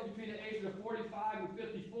males between the ages of 45 and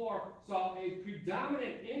 54 saw a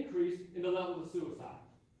predominant increase in the level of suicide.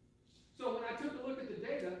 So when I took a look at the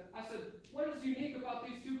data, I said, what is unique about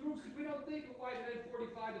these two groups? Because we don't think of white men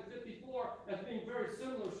 45 to 54 as being very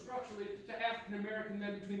similar structurally to African-American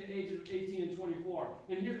men between the ages of 18 and 24.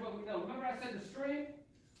 And here's what we know. Remember I said the stream?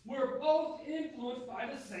 We're both influenced by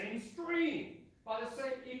the same stream, by the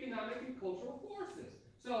same economic and cultural forces.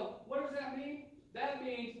 So what does that mean? That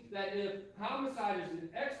means that if homicide is an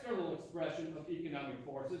external expression of economic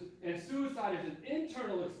forces and suicide is an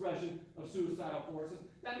internal expression of suicidal forces,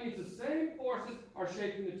 that means the same forces are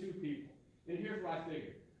shaping the two people. And here's what I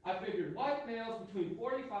figured. I figured white males between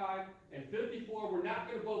 45 and 54 were not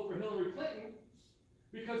going to vote for Hillary Clinton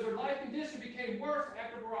because their life condition became worse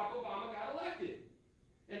after Barack Obama got elected.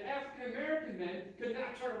 And African American men could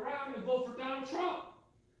not turn around and vote for Donald Trump.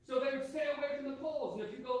 So they would stay away from the polls. And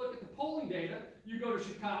if you go look at the polling data, you go to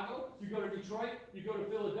Chicago, you go to Detroit, you go to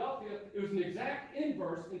Philadelphia, it was an exact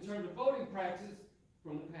inverse in terms of voting practices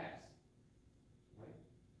from the past. Right?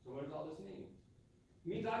 So what does all this mean? It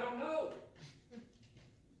means I don't know.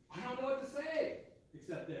 I don't know what to say,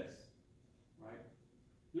 except this. Right?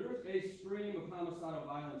 There is a stream of homicidal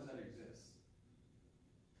violence that exists.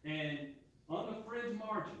 And on the fringe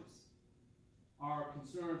margins are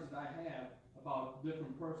concerns that I have about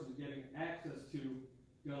different persons getting access to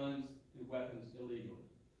guns and weapons illegally.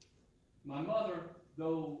 My mother,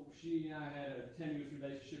 though she and I had a tenuous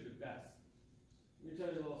relationship at best, let me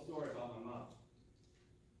tell you a little story about my mom.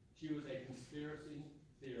 She was a conspiracy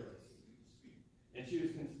theorist. And she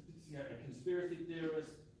was a conspiracy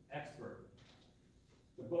theorist expert.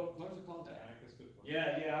 The book, what was it called?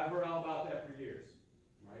 Yeah, I've heard all about that for years.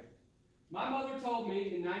 Right? My mother told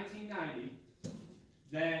me in 1990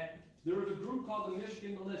 that there was a group called the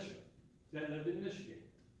Michigan Militia that lived in Michigan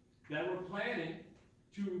that were planning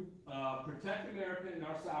to protect America and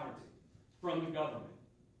our sovereignty from the government.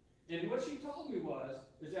 And what she told me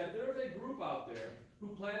is that there's a group out there who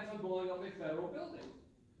plans on blowing up a federal building.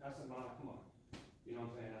 I said, Mom, come on. You know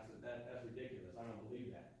what I'm saying? I said, that's ridiculous. I don't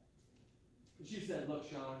believe that. And she said, look,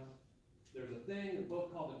 Sean, there's a thing, a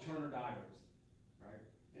book called the Turner Diaries. Right?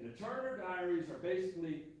 And the Turner Diaries are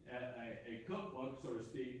basically a cookbook, so to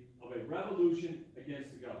speak, of a revolution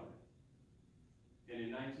against the government. And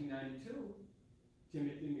in 1992,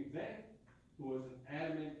 Timothy McVeigh, who was an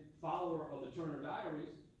adamant follower of the Turner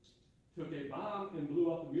Diaries, took a bomb and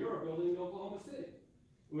blew up the Muir building in Oklahoma City,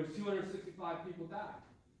 in which 265 people died.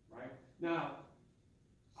 right? Now,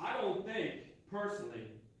 I don't think, personally,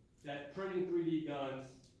 that printing 3D guns,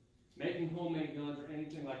 making homemade guns or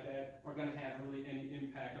anything like that are going to have really any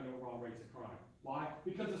impact on overall rates of crime. Why?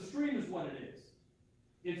 Because the stream is what it is.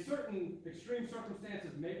 In certain extreme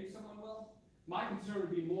circumstances, maybe someone will. My concern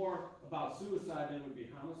would be more about suicide than it would be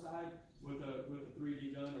homicide with a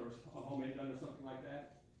 3D gun or a homemade gun or something like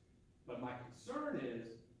that. But my concern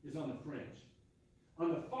is on the fringe. On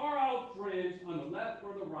the far out fringe, on the left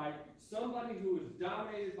or the right, somebody who is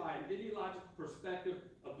dominated by an ideological perspective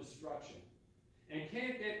of destruction and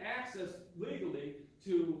can't get access legally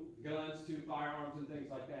to guns, to firearms, and things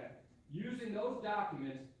like that. Using those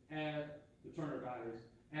documents as the Turner Diaries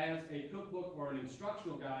as a cookbook or an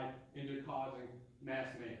instructional guide into causing mass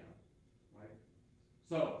mayhem, right?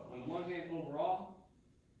 So, on the one hand, overall,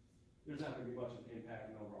 there's not going to be much of an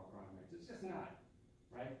impact on overall crime rates. It's just not,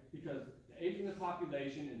 right? Because the aging of the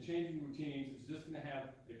population and changing routines is just going to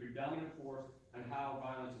have a predominant force on how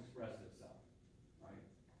violence expresses itself, right?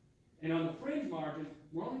 And on the fringe margin,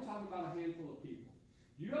 we're only talking about a handful of people.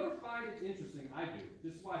 Do you ever find it interesting? I do.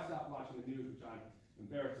 This is why I stopped watching the news, which I'm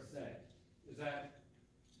embarrassed to say, is that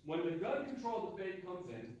when the gun control debate comes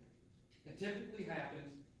in, it typically happens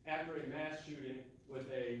after a mass shooting with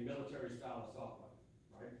a military-style assault weapon,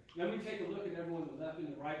 right? Then we take a look at everyone on the left and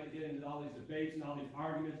the right and get into all these debates and all these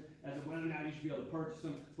arguments as to whether or not you should be able to purchase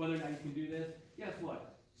them, whether or not you can do this. Guess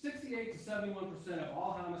what? 68 to 71% of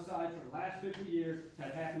all homicides for the last 50 years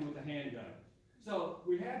have happened with a handgun. So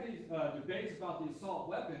we have these debates about the assault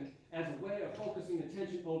weapon as a way of focusing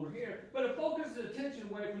attention over here, but it focuses attention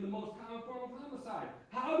away from the most common form of homicide.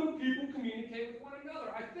 How do people communicate with one another?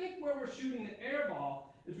 I think where we're shooting the air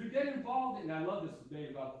ball is we get involved in, and I love this debate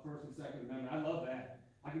about the First and Second Amendment. I love that.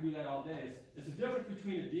 I can do that all day. It's the difference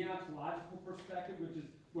between a deontological perspective, which is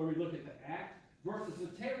where we look at the act, versus a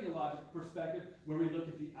teleological perspective, where we look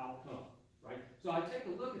at the outcome, right? So I take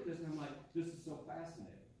a look at this and I'm like, this is so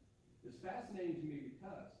fascinating. It's fascinating to me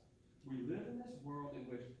because we live in this world in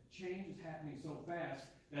which change is happening so fast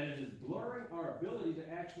that it is blurring our ability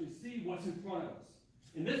to actually see what's in front of us.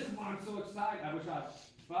 And this is why I'm so excited.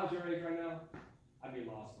 If I was your age right now, I'd be in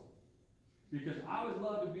law school. Because I would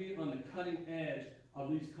love to be on the cutting edge of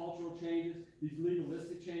these cultural changes, these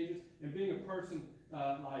legalistic changes, and being a person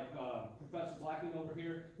like Professor Blackman over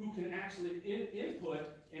here who can actually input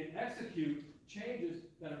and execute changes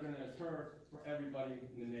that are going to occur for everybody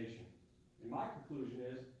in the nation. And my conclusion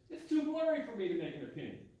is, it's too blurry for me to make an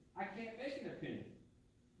opinion. I can't make an opinion,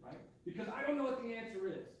 right? Because I don't know what the answer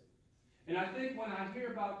is. And I think when I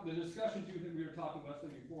hear about the discussions that we were talking about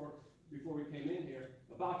before we came in here,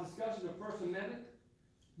 about discussion of First Amendment,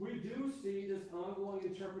 we do see this ongoing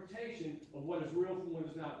interpretation of what is real from what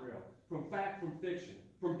is not real, from fact from fiction,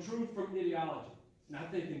 from truth from ideology. And I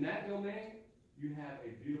think in that domain, you have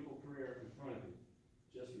a beautiful career in front of you.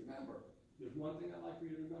 Just remember, there's one thing I'd like for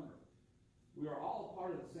you to remember. We are all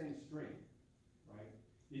part of the same stream, right?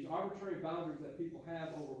 These arbitrary boundaries that people have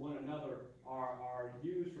over one another are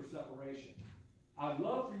used for separation. I'd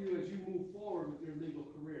love for you, as you move forward with your legal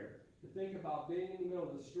career, to think about being in the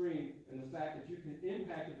middle of the stream and the fact that you can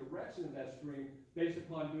impact the direction of that stream based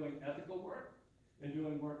upon doing ethical work and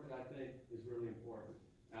doing work that I think is really important.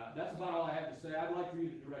 That's about all I have to say. I'd like for you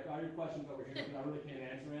to direct all your questions over here because I really can't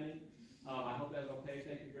answer any. I hope that's okay.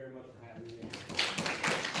 Thank you very much for having me.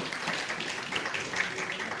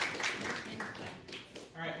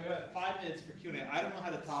 All right, we have 5 minutes for Q&A. I don't know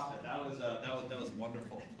how to top it. That was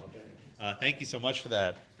wonderful. Thank you so much for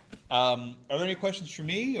that. Are there any questions for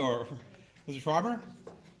me or Mr. Farmer?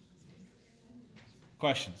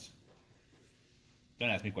 Questions? Don't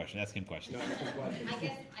ask me questions. Ask him questions. I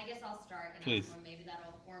guess I'll start, and Please. maybe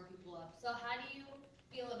that'll warm people up. So, how do you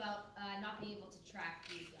feel about not being able to track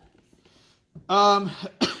these guns?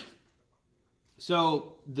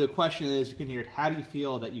 So the question is, you can hear it, how do you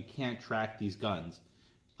feel that you can't track these guns?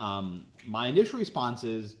 My initial response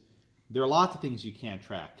is, there are lots of things you can't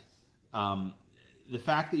track. The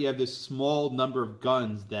fact that you have this small number of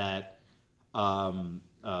guns that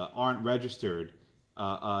aren't registered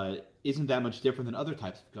isn't that much different than other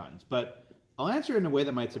types of guns. But I'll answer it in a way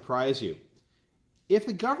that might surprise you. If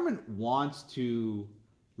the government wants to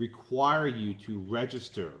require you to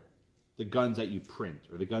register the guns that you print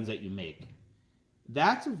or the guns that you make,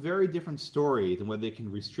 that's a very different story than whether they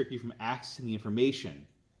can restrict you from accessing the information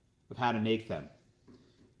of how to make them.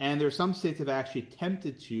 And there are some states that have actually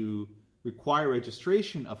attempted to require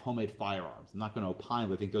registration of homemade firearms. I'm not going to opine,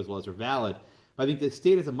 but I think those laws are valid. But I think the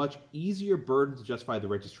state has a much easier burden to justify the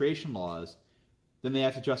registration laws than they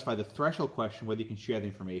have to justify the threshold question whether you can share the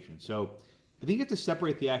information. So I think you have to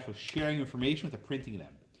separate the actual sharing information with the printing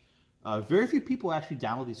them. Very few people actually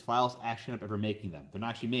download these files, actually end up ever making them. They're not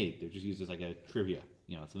actually made. They're just used as like a trivia,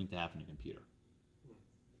 something to have on your computer.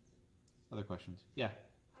 Other questions? Yeah.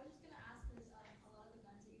 I was just gonna ask this, a lot of the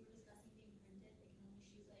guns that you were discussing being printed, they can only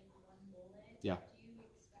shoot like one bullet. Yeah. Do you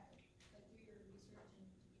expect, like through your research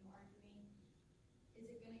and, arguing, is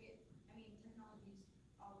it gonna get, I mean, technology's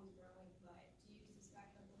always growing, but do you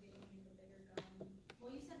suspect that we'll get even a bigger gun?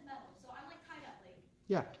 Well, you said metal, so I'm like tied up, like.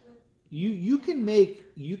 Yeah. With, You can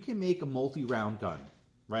make a multi-round gun,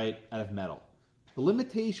 right, out of metal. The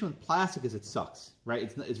limitation with plastic is it sucks, right?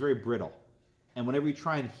 It's very brittle, and whenever you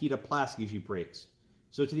try and heat up plastic, it usually breaks.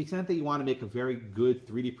 So to the extent that you want to make a very good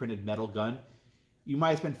 3D printed metal gun, you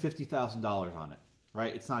might spend $50,000 on it,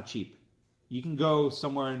 right? It's not cheap. You can go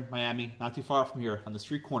somewhere in Miami, not too far from here, on the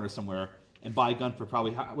street corner somewhere, and buy a gun for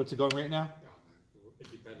probably what's it going right now?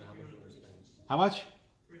 It depends on how much you're spending. How much?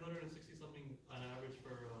 360 something on average for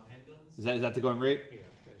handguns. Is that the going rate? Yeah.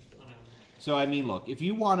 On average. So I mean, look, if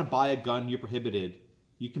you want to buy a gun you're prohibited,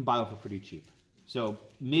 you can buy one for pretty cheap. So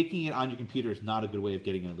making it on your computer is not a good way of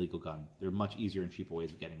getting an illegal gun. There are much easier and cheaper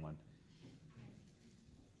ways of getting one.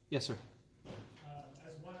 Yes, sir.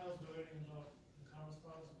 As one, I was learning about the Commerce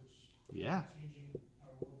Clause, which Yeah. is changing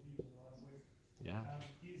our worldview in a lot of ways. Yeah.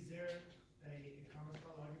 Is there a Commerce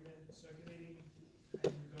Clause argument circulating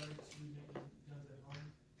in regard to making guns at home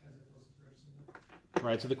as opposed to purchasing them?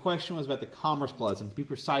 Right. So the question was about the Commerce Clause, and to be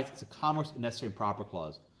precise, it's a Commerce Necessary and Proper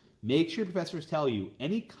Clause. Make sure professors tell you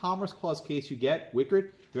any Commerce Clause case you get,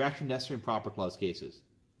 Wickard, they're actually Necessary and Proper Clause cases.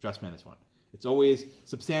 Trust me on this one. It's always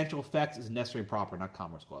substantial effects is necessary and proper, not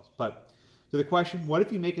Commerce Clause. But to the question, what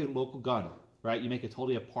if you make a local gun, right? You make it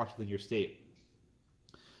totally apart within your state.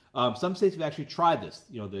 Some states have actually tried this.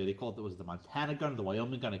 They call it, was the Montana gun or the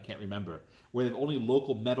Wyoming gun? I can't remember. Where they have only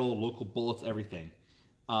local metal, local bullets, everything.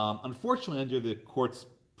 Unfortunately, under the court's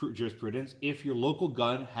jurisprudence, if your local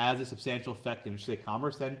gun has a substantial effect in interstate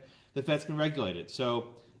commerce, then the feds can regulate it.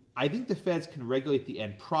 So I think the feds can regulate the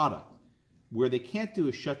end product. Where they can't do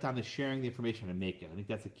is shut down the sharing the information and make it. I think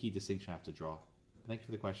that's a key distinction I have to draw. Thank you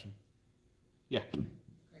for the question. Yeah.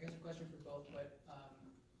 I guess a question for both, but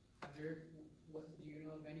do you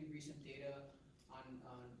know of any recent data on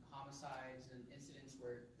homicides and incidents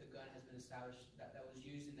where the gun has been established that was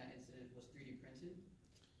used in that incident was 3D printed?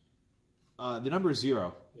 The number is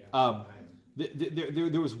 0. Yeah.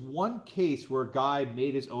 There was one case where a guy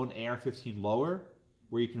made his own AR-15 lower,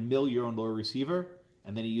 where you can mill your own lower receiver,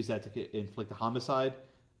 and then he used that to inflict a homicide.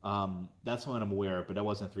 That's one I'm aware of, but that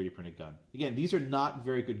wasn't a 3D printed gun. Again, these are not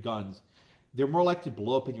very good guns. They're more likely to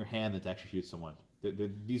blow up in your hand than to actually shoot someone.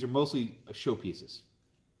 These are mostly showpieces,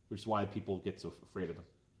 which is why people get so afraid of them.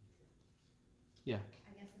 Yeah.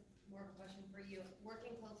 I guess it's more of a question for you.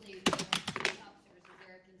 Working closely with police officers, is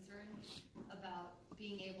there a concern about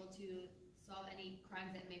being able to solve any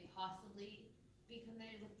crimes that may possibly be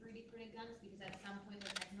committed with 3D printed guns? Because at some point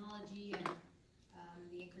with technology and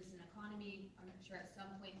the increase in economy, I'm sure at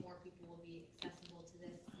some point more people will be accessible to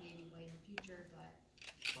this maybe way in the future, but.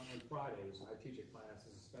 On Fridays, I teach a class,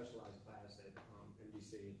 it's a specialized class at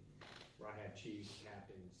NBC, where I had chiefs,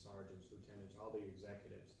 captains, sergeants, lieutenants, all the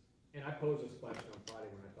executives. And I posed this question on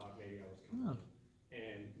Friday when I thought maybe I was coming in,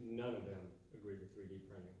 and none of them agreed with 3D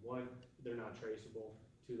printing. One, they're not traceable.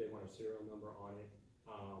 Two, they want a serial number on it.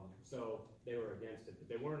 So they were against it, but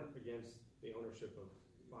they weren't against the ownership of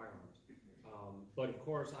firearms. But of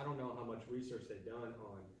course, I don't know how much research they've done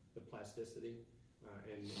on the plasticity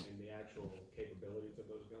and the actual capabilities of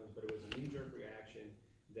those guns, but it was a knee-jerk reaction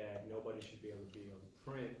that nobody should be able to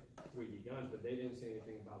print 3D guns, but they didn't say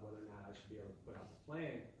anything about whether or not I should be able to put out the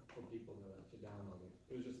plan for people to download it.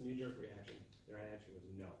 It was just a knee-jerk reaction. Their answer was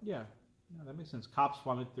no. Yeah. No, that makes sense. Cops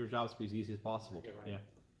want their jobs to be as easy as possible. Yeah, right. Yeah.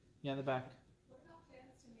 Yeah, in the back. What about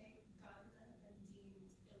plans to make guns that have been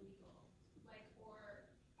deemed illegal, like or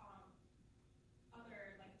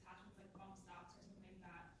other like attachments like bump stocks or something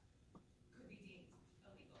that could be deemed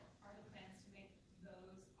illegal? Are the plans to make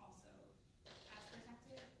those also as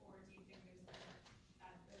protected, or do you think there's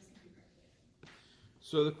that those can be regulated?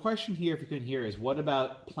 So the question here, if you couldn't hear, is what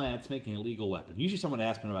about plants making a legal weapon? Usually someone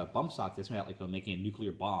asks me about bump stocks, they ask me about like making a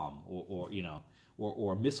nuclear bomb or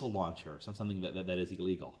a missile launcher, something that is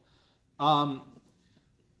illegal. I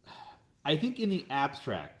think in the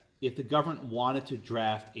abstract, if the government wanted to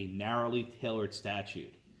draft a narrowly tailored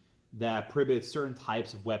statute that prohibited certain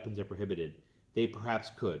types of weapons are prohibited, they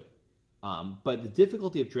perhaps could. But the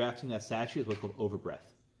difficulty of drafting that statute is what's called overbreadth,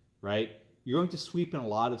 right? You're going to sweep in a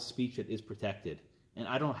lot of speech that is protected, and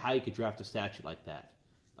I don't know how you could draft a statute like that.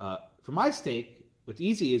 For my state, what's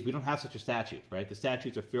easy is we don't have such a statute, right? The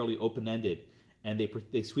statutes are fairly open-ended, and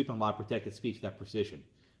they sweep in a lot of protected speech with that precision.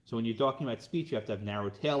 So when you're talking about speech, you have to have narrow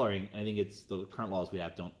tailoring. And I think it's the current laws we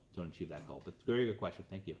have don't achieve that goal. But very good question.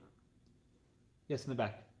 Thank you. Yes, in the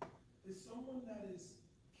back. Is someone that is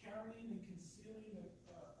carrying and concealing a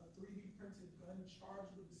 3D printed gun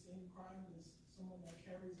charged with the same crime as someone that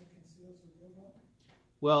carries and conceals a real gun?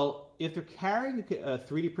 Well, if they're carrying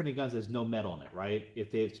 3D printed guns, there's no metal in it, right?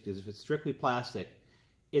 Because if it's strictly plastic,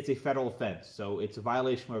 it's a federal offense. So it's a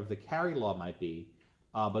violation of whatever the carry law might be,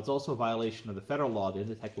 but it's also a violation of the federal law, the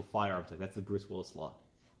Undetectable Firearms Act. That's the Bruce Willis law.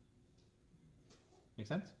 Make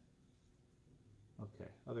sense? Okay.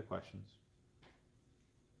 Other questions?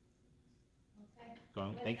 Okay.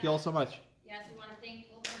 Going. With Thank you all so much. Yes, we want to thank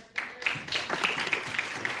both our speakers.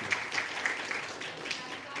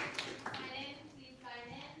 Sign in, please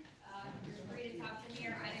sign in. You're free to talk to me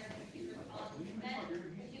or either of the speakers follow the event.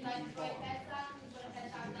 If you'd like to join FedSoc, please go to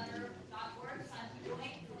fedsoc.org/join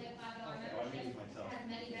to live $5 membership. It has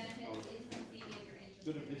many benefits. Please come see me if you're interested.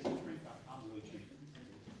 Go to businessprint.com, really cheap.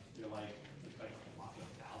 You're like, it's like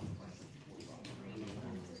 $1,000 prices.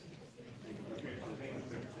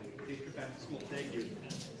 Take your back to school. Thank you.